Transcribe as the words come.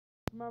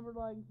remember to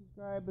like and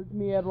subscribe. It's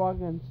me, Ed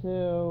Walking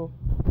 2.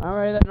 I'm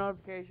ready that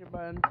notification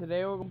button.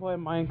 Today we're gonna play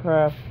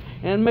Minecraft.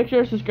 And make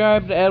sure to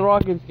subscribe to Ed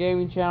Walkins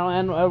Gaming channel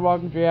and Ed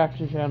Walkins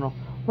Reaction channel.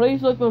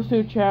 Please look those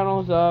two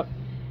channels up.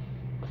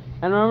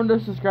 And remember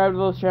to subscribe to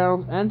those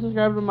channels and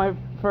subscribe to my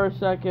first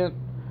second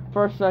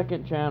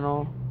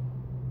channel.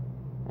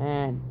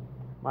 And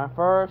my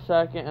first,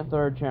 second, and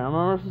third channel.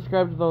 Remember to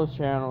subscribe to those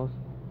channels.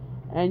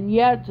 And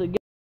yet to get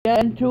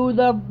into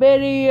the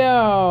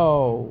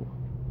video.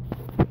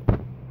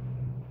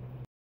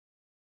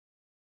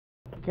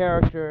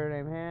 Character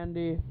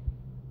named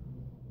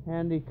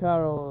Handy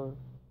Cuddles.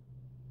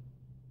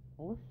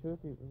 I wish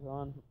Toothy was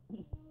on.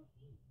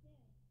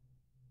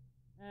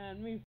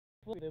 And me,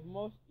 the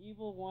most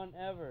evil one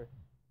ever.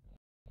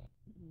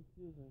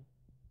 Excuse me.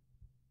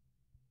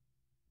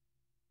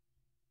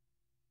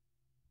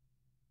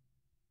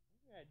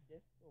 I got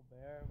Disco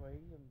Bear, but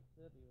he's in the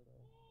city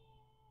though.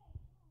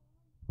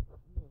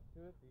 He was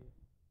Toothy.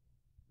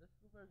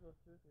 Disco Bear was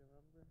Toothy,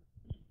 remember?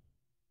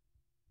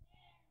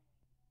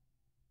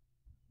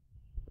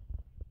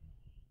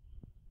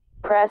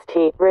 Press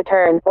T,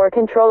 return, or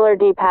controller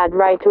D-pad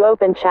right to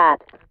open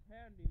chat.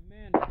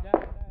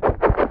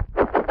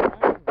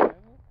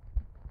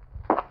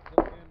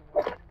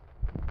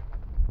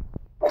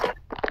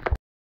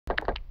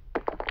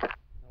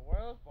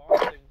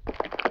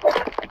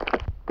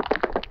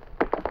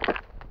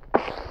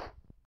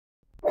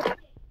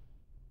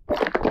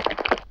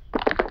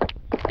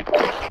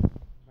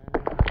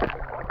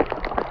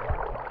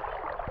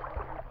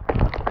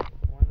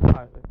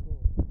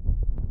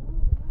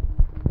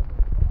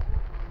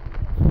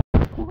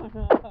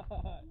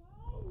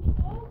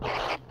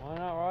 Why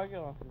not rocket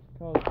launchers? It's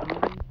called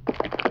shooting.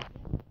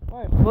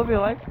 Why? Flippy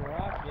likes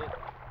rocket.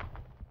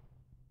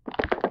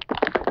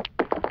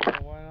 So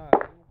why not?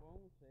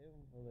 We'll save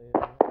them for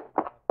later.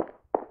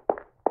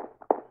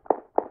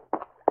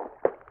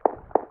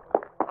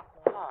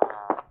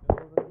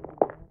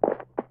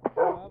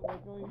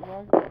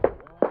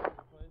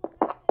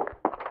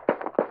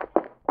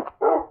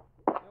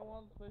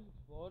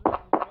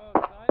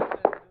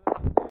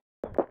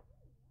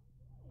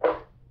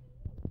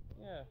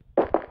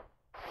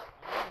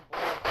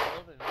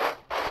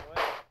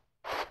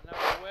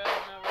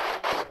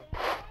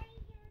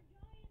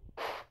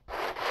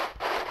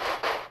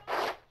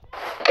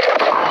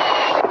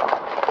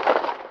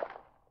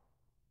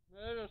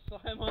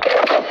 Slime on there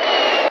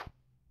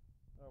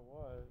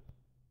was.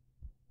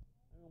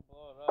 I'm gonna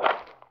blow it up.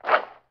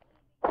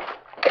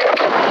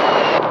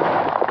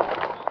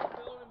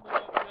 Building blow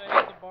up because I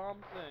hit the bomb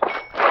thing.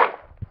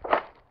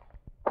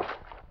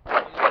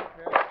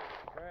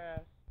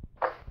 Grass.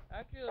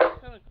 Actually, it looks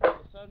kind of cool.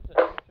 The sunset.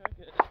 Let's check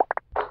it.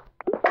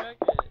 Let's check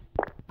it.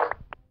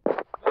 There's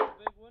a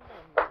big window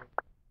here.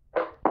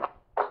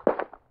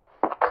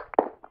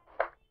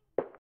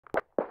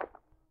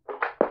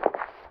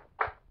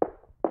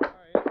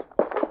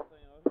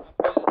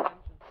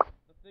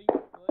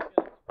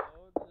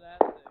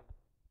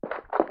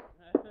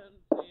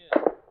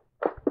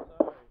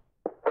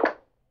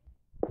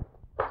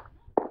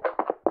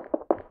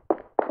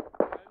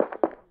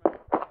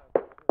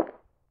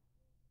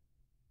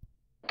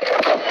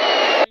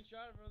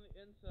 Shot from the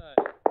inside.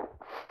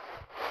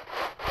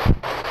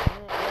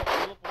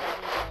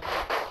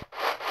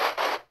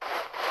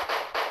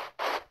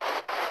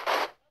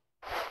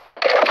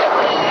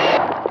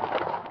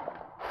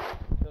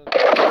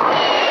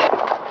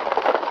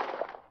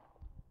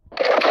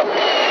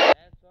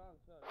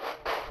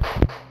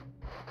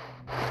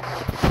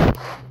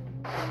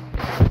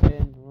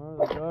 And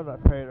remember the God I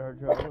prayed our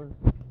Joe.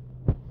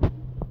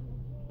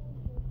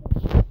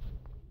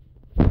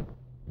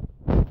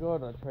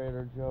 Good on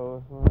Trader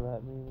Joe's, remember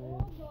that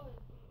meme?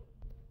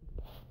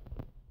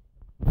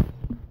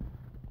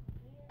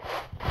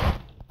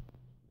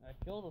 I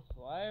killed a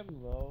slime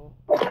though.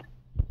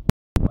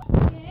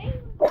 Okay,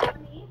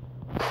 mommy.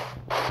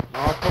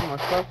 I'll put my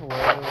stuff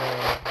away.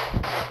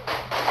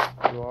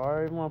 You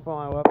already want to put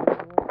my weapons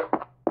away?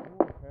 I won't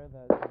repair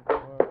that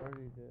before I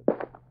already did.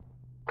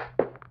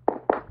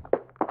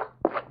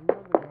 You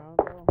know the ground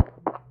though?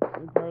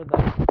 Repair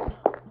that.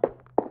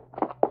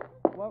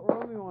 What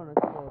room you want to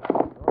explore?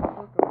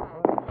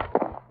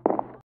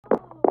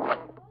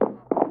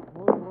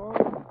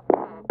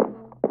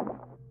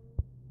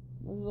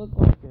 Look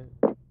like it.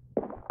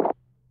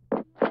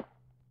 Are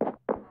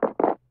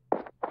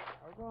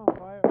we going on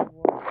fire or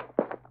what?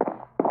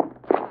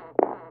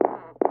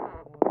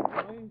 Well, the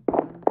noise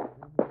in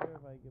here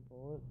if I get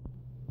bullets.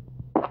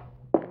 I'm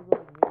gonna go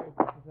in here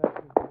because that's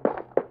good.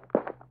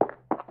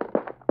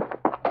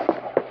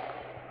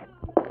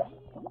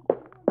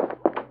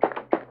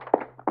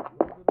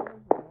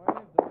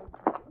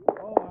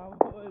 Oh, I'll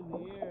go in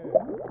here.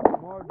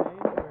 More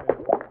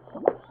dangerous.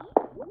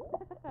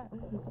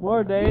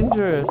 More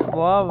dangerous,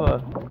 lava.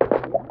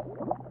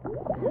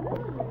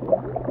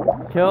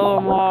 Kill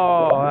them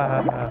all.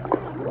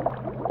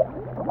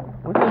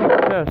 What's in the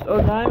chest?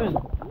 Oh, diamond.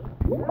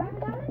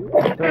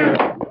 There.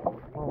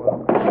 Oh well.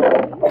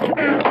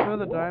 Throw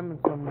the diamond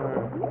somewhere.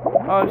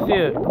 Oh, I see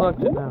it.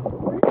 Collect it now.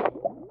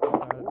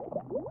 Got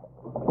it.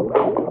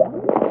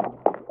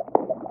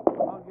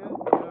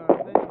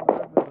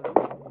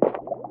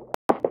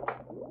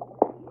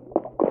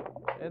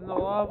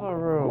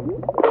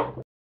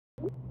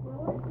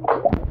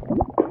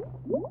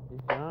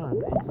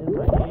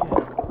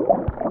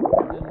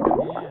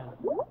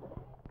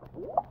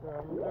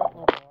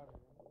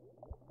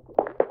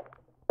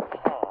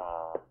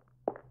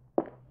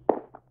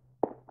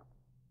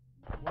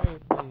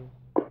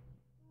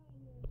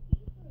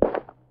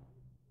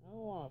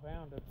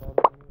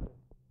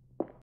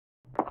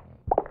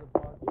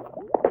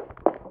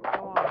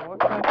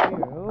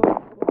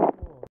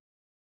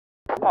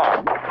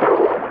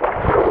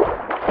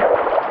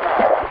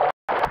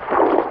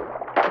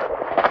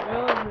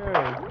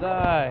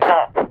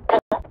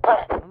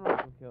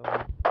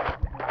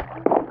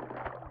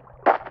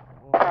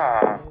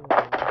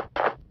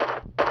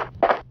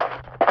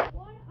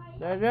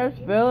 there's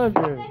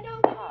villagers. Then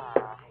don't get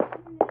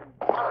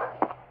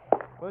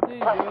What did he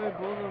do? He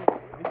blew them.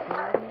 He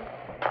killed them?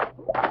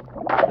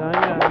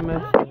 Dang it, I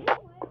missed it.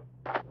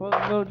 Put the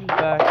villagers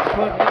back.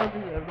 Put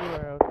villagers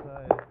everywhere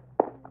outside.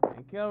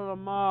 And kill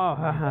them all.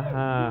 Ha ha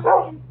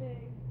ha.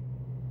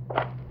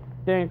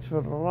 Thanks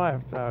for the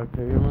life,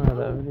 Doctor. You remember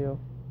that video?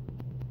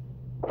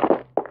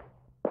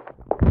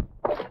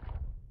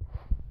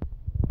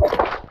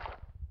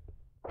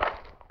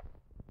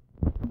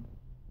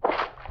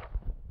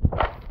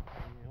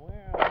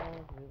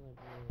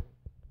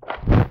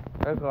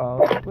 That's all.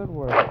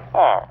 Squidward.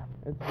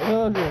 It's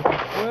villagers.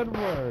 It's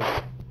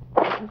Squidward. It's a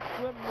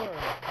Squidward.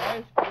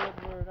 Hi,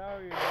 Squidward. How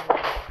are you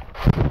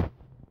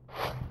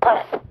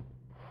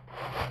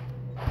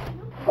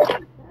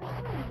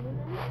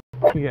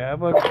doing? Yeah,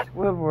 but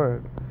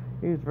Squidward.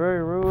 He's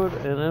very rude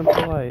and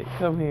impolite.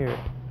 Come here.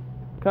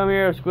 Come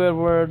here,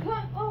 Squidward.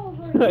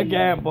 I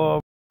can't,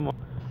 Bob.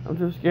 I'm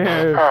too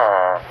scared.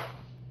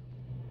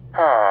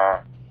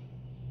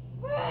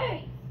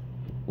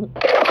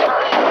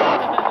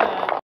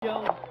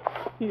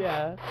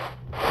 Yeah.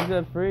 He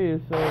said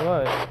freeze, so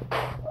what?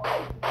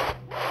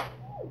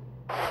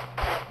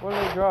 What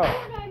did they drop?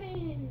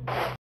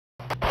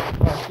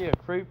 Oh, I see a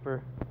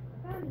creeper.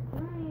 I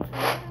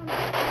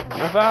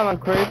found a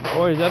creeper.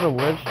 Oh, is that a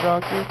witch,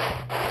 Doctor?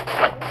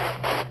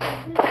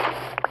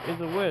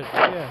 It's a witch,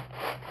 yeah.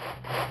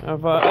 I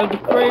found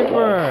it's a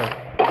creeper!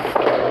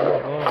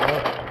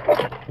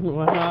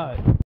 Why not?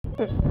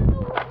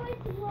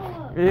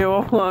 Yeah,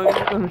 well, I'm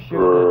just gonna shoot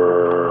it.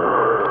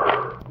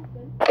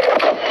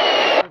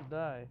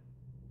 Die.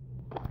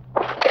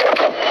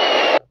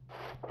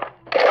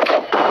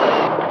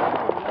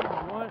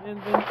 One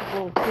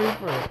invincible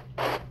creeper.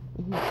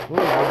 Ooh, I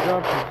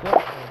dropped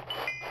myself.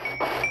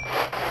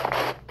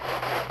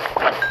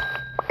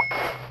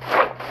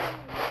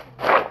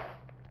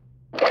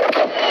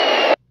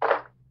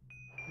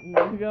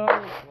 You got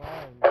all the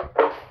slime.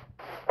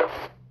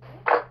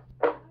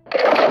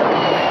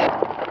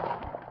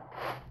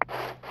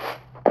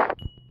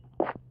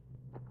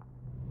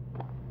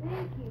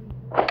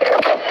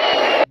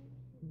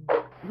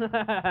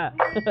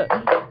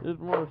 There's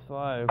more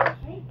slime.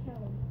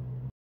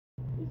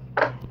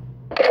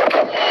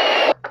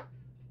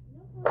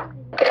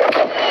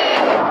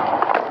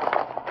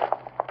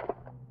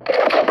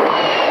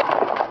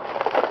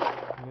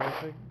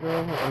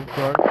 Girl, I'm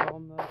sorry to call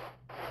him that.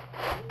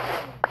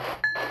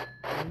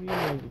 Maybe he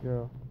knows a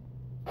girl.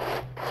 I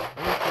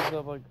think she's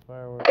up like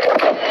fireworks.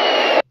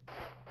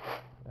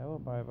 That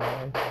went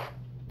bye-bye.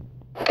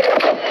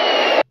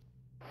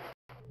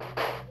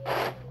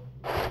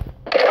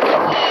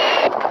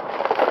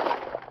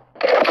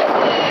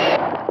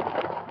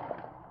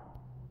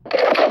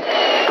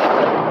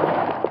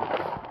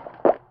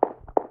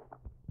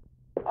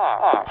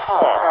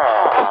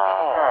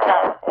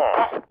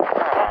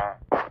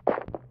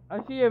 I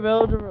see a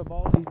villager with a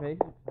baldy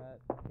basic hat,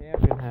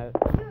 champion hat.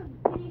 Can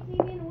you see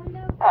me in the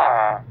window?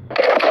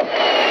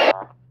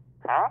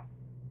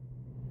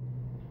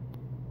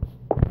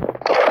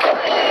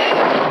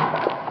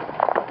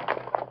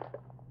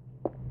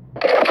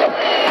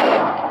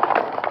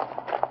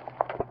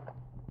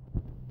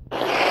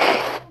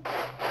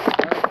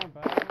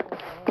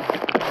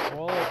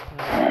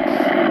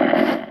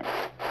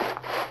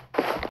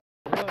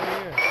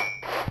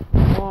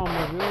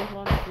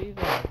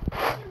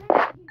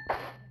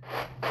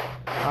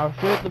 I'll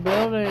shoot the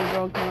building and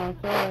don't come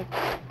outside.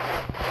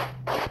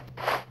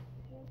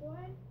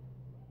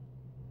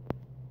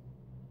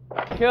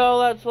 Kill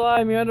that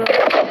slime, you under.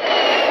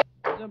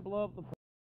 Then blow up the